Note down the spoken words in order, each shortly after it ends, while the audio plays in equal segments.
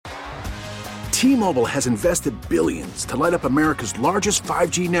T-Mobile has invested billions to light up America's largest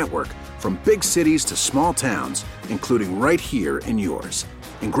 5G network, from big cities to small towns, including right here in yours.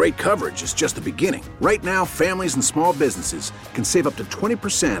 And great coverage is just the beginning. Right now, families and small businesses can save up to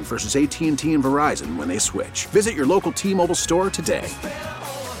 20% versus AT&T and Verizon when they switch. Visit your local T-Mobile store today.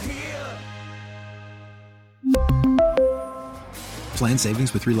 Plan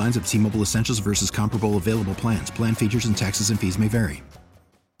savings with 3 lines of T-Mobile Essentials versus comparable available plans. Plan features and taxes and fees may vary.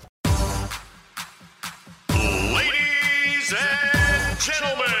 Ladies and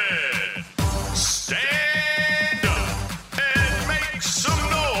gentlemen, stand up and make some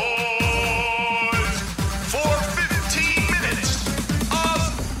noise for 15 minutes of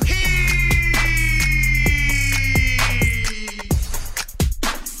heat.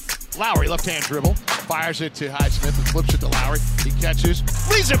 Lowry, left-hand dribble, fires it to Highsmith and flips it to Lowry. He catches,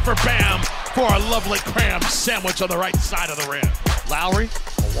 leaves it for Bam for a lovely cram sandwich on the right side of the rim. Lowry,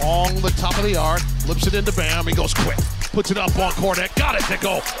 along the top of the arc, flips it into Bam. He goes quick, puts it up on Cornette, got it to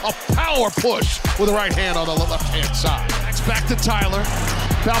go. A power push with the right hand on the left-hand side. Next back to Tyler,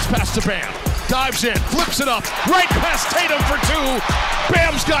 bounce pass to Bam. Dives in, flips it up, right past Tatum for 2.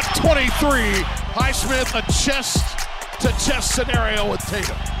 Bam's got 23. Highsmith, a chest-to-chest scenario with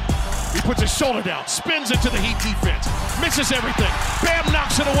Tatum. He puts his shoulder down, spins into the Heat defense, misses everything. Bam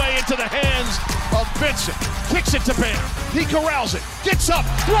knocks it away into the hands of Vincent. Kicks it to Bam. He corrals it, gets up,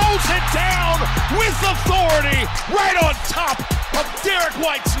 throws it down with authority right on top of Derek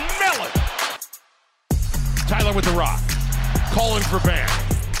White's melon. Tyler with the rock, calling for Bam.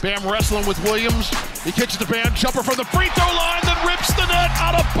 Bam wrestling with Williams. He kicks it to Bam, jumper from the free throw line, then rips the net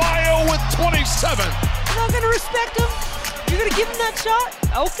out of Bio with 27. You're not going to respect him? You're going to give him that shot?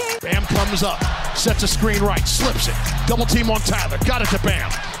 Okay. Bam comes up, sets a screen right, slips it. Double team on Tyler, got it to Bam.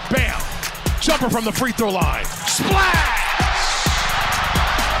 Bam, jumper from the free throw line. Splash!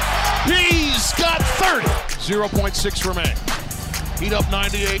 He's got 30. 0.6 remain. Heat up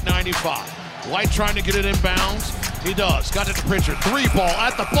 98-95. White trying to get it inbounds. He does. Got it to Pritchard. 3-ball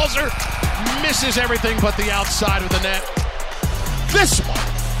at the buzzer. Misses everything but the outside of the net. This one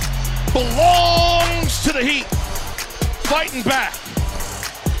belongs to the Heat. Fighting back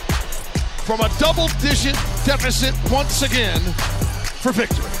from a double-digit deficit once again for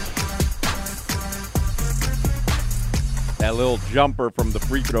victory. That little jumper from the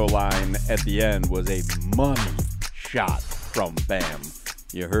free throw line at the end was a money shot from Bam.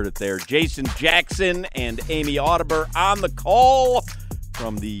 You heard it there. Jason Jackson and Amy Audibert on the call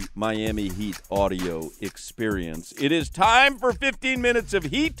from the Miami Heat audio experience. It is time for 15 minutes of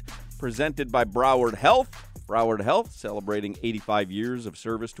Heat, presented by Broward Health. Broward Health, celebrating 85 years of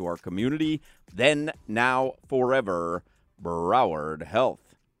service to our community. Then, now, forever, Broward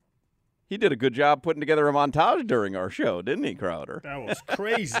Health. He did a good job putting together a montage during our show, didn't he, Crowder? That was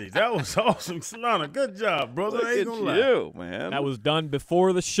crazy. That was awesome. Solana, good job, brother. Look at you, man. That was done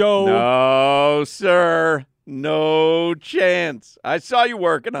before the show. No, sir. No chance. I saw you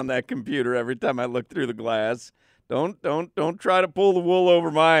working on that computer every time I looked through the glass. Don't try to pull the wool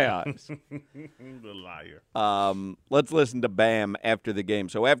over my eyes. The liar. Let's listen to Bam after the game.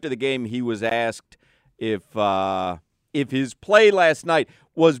 So after the game, he was asked if his play last night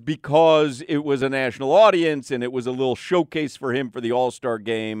was because it was a national audience and it was a little showcase for him for the All-Star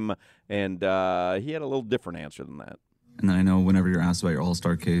game, and he had a little different answer than that. And then I know whenever you're asked about your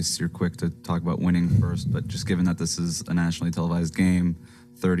All-Star case, you're quick to talk about winning first, but just given that this is a nationally televised game,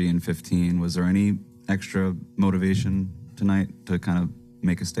 30-15, was there any extra motivation tonight to kind of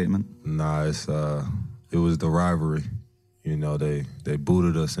make a statement? Nah, it was the rivalry. You know, they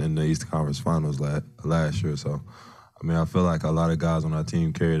booted us in the Eastern Conference Finals last year, so I mean, I feel like a lot of guys on our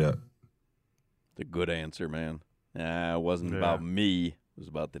team carry that. It's a good answer, man. It wasn't about me. It was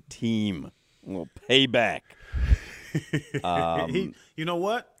about the team. A little payback. You know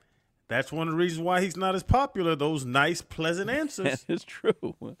what? That's one of the reasons why he's not as popular, those nice, pleasant answers. That is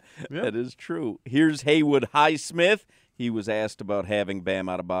true. Yep. That is true. Here's Haywood Highsmith. He was asked about having Bam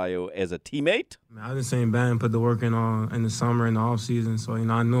Adebayo as a teammate. I've been saying Bam put the work in the summer and the offseason, so,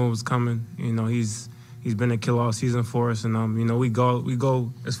 I knew it was coming. He's been a killer all season for us, and, we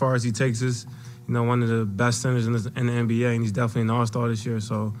go as far as he takes us. One of the best centers in the NBA, and he's definitely an all-star this year.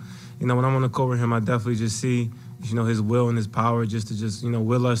 So, when I'm on the court with him, I definitely just see, his will and his power just to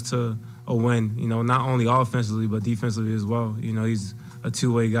will us to a win, not only offensively but defensively as well. He's a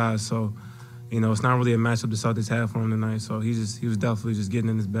two-way guy, so, it's not really a matchup the Celtics had for him tonight. So he was definitely just getting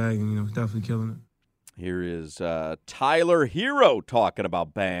in his bag and, definitely killing it. Here is Tyler Hero talking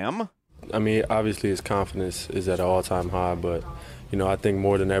about Bam. I mean, obviously his confidence is at an all-time high, but, I think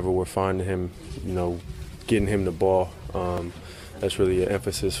more than ever we're finding him, getting him the ball. that's really an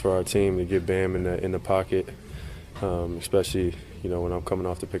emphasis for our team to get Bam in the pocket, especially when I'm coming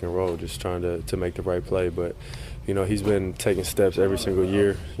off the pick and roll, just trying to make the right play. But he's been taking steps every single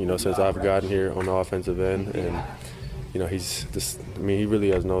year, since I've gotten here on the offensive end, and he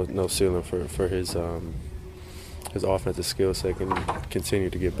really has no ceiling for his offensive skill set can continue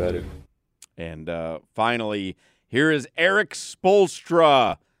to get better. And finally, here is Eric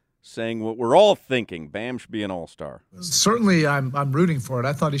Spoelstra saying what we're all thinking. Bam should be an all-star. Certainly, I'm rooting for it.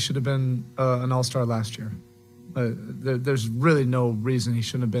 I thought he should have been an all-star last year. There's really no reason he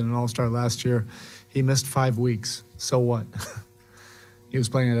shouldn't have been an all-star last year. He missed 5 weeks. So what? He was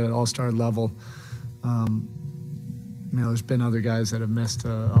playing at an all-star level. There's been other guys that have missed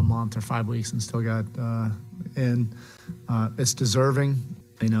a month or 5 weeks and still got in. It's deserving,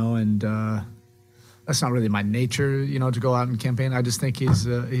 and that's not really my nature, to go out and campaign. I just think he's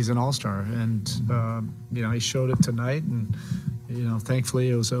an all-star, and he showed it tonight, and thankfully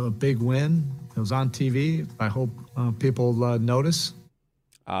it was a big win. It was on TV. I hope people notice.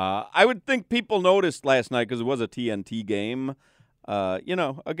 I would think people noticed last night because it was a TNT game.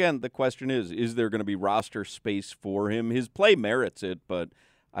 Again, the question is there going to be roster space for him? His play merits it, but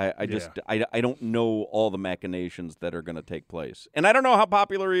I don't know all the machinations that are going to take place. And I don't know how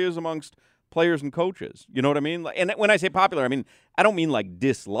popular he is amongst players and coaches. You know what I mean? And when I say popular, I don't mean like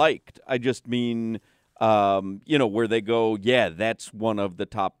disliked. I just mean, where they go, yeah, that's one of the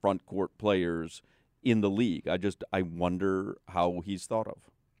top front court players in the league. I wonder how he's thought of.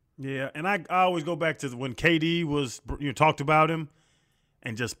 Yeah, and I always go back to when KD was talked about him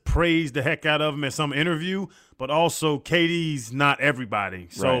and just praised the heck out of him in some interview, but also KD's not everybody.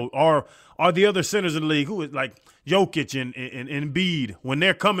 So right. are the other centers in the league who is like Jokic and Embiid, when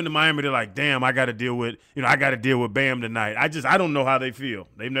they're coming to Miami, they're like, damn, I got to deal with Bam tonight. I don't know how they feel.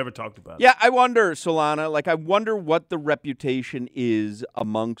 They've never talked about it. Yeah, I wonder, Solana, I wonder what the reputation is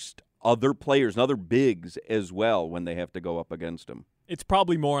amongst other players and other bigs as well when they have to go up against him. It's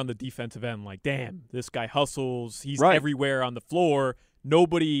probably more on the defensive end, damn, this guy hustles. He's everywhere on the floor.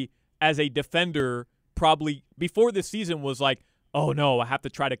 Nobody, as a defender, probably before this season was like, oh, no, I have to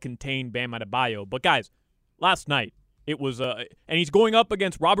try to contain Bam Adebayo. But, guys, last night, it was and he's going up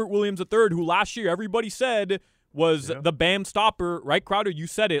against Robert Williams III, who last year everybody said was the Bam stopper. Right, Crowder? You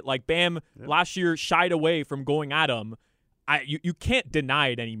said it. Bam last year shied away from going at him. You can't deny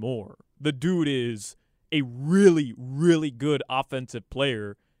it anymore. The dude is a really, really good offensive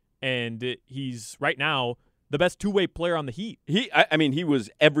player, and he's right now the best two-way player on the Heat. He was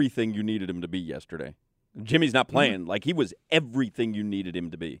everything you needed him to be yesterday. Jimmy's not playing. He was everything you needed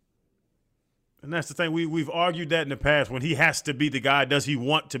him to be. And that's the thing. We've argued that in the past. When he has to be the guy, does he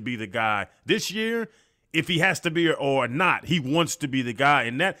want to be the guy? This year, if he has to be or not, he wants to be the guy.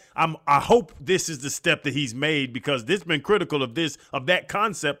 And that I hope this is the step that he's made, because this has been critical of that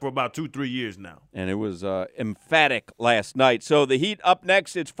concept for about 2-3 years now. And it was emphatic last night. So the Heat up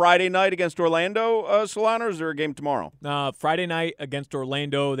next. It's Friday night against Orlando, Solana, or is there a game tomorrow? Friday night against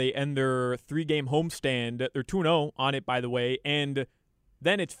Orlando. They end their 3-game homestand. They're 2-0 on it, by the way. And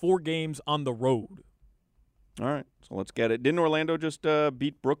then it's 4 games on the road. All right, so let's get it. Didn't Orlando just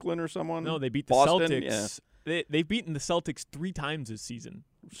beat Brooklyn or someone? No, they beat the Boston? Celtics. Yeah. They've beaten the Celtics 3 times this season.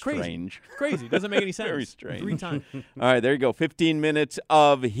 Strange. Crazy. Doesn't make any sense. Very strange. 3 times. All right, there you go. 15 minutes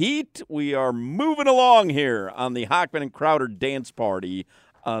of Heat. We are moving along here on the Hochman and Crowder dance party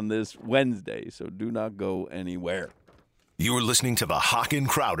on this Wednesday, so do not go anywhere. You're listening to the Hawk and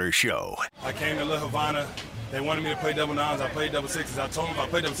Crowder Show. I came to La Havana. They wanted me to play double nines. I played double sixes. I told them if I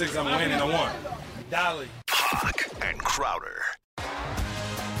play double sixes, I'm winning, and I won. Dolly. Hawk and Crowder.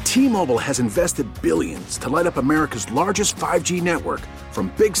 T-Mobile has invested billions to light up America's largest 5G network,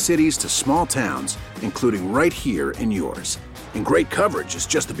 from big cities to small towns, including right here in yours. And great coverage is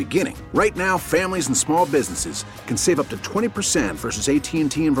just the beginning. Right now, families and small businesses can save up to 20% versus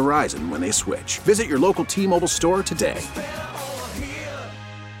AT&T and Verizon when they switch. Visit your local T-Mobile store today.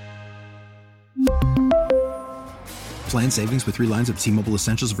 Plan savings with 3 lines of T-Mobile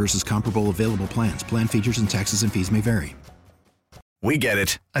Essentials versus comparable available plans. Plan features and taxes and fees may vary. We get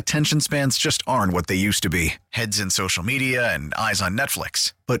it. Attention spans just aren't what they used to be. Heads in social media and eyes on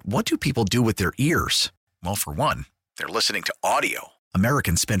Netflix. But what do people do with their ears? Well, for one, they're listening to audio.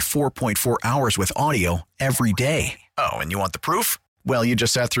 Americans spend 4.4 hours with audio every day. Oh, and you want the proof? Well, you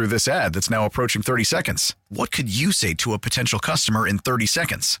just sat through this ad that's now approaching 30 seconds. What could you say to a potential customer in 30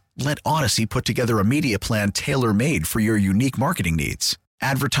 seconds? Let Odyssey put together a media plan tailor-made for your unique marketing needs.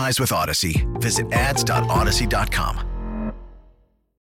 Advertise with Odyssey. Visit ads.odyssey.com.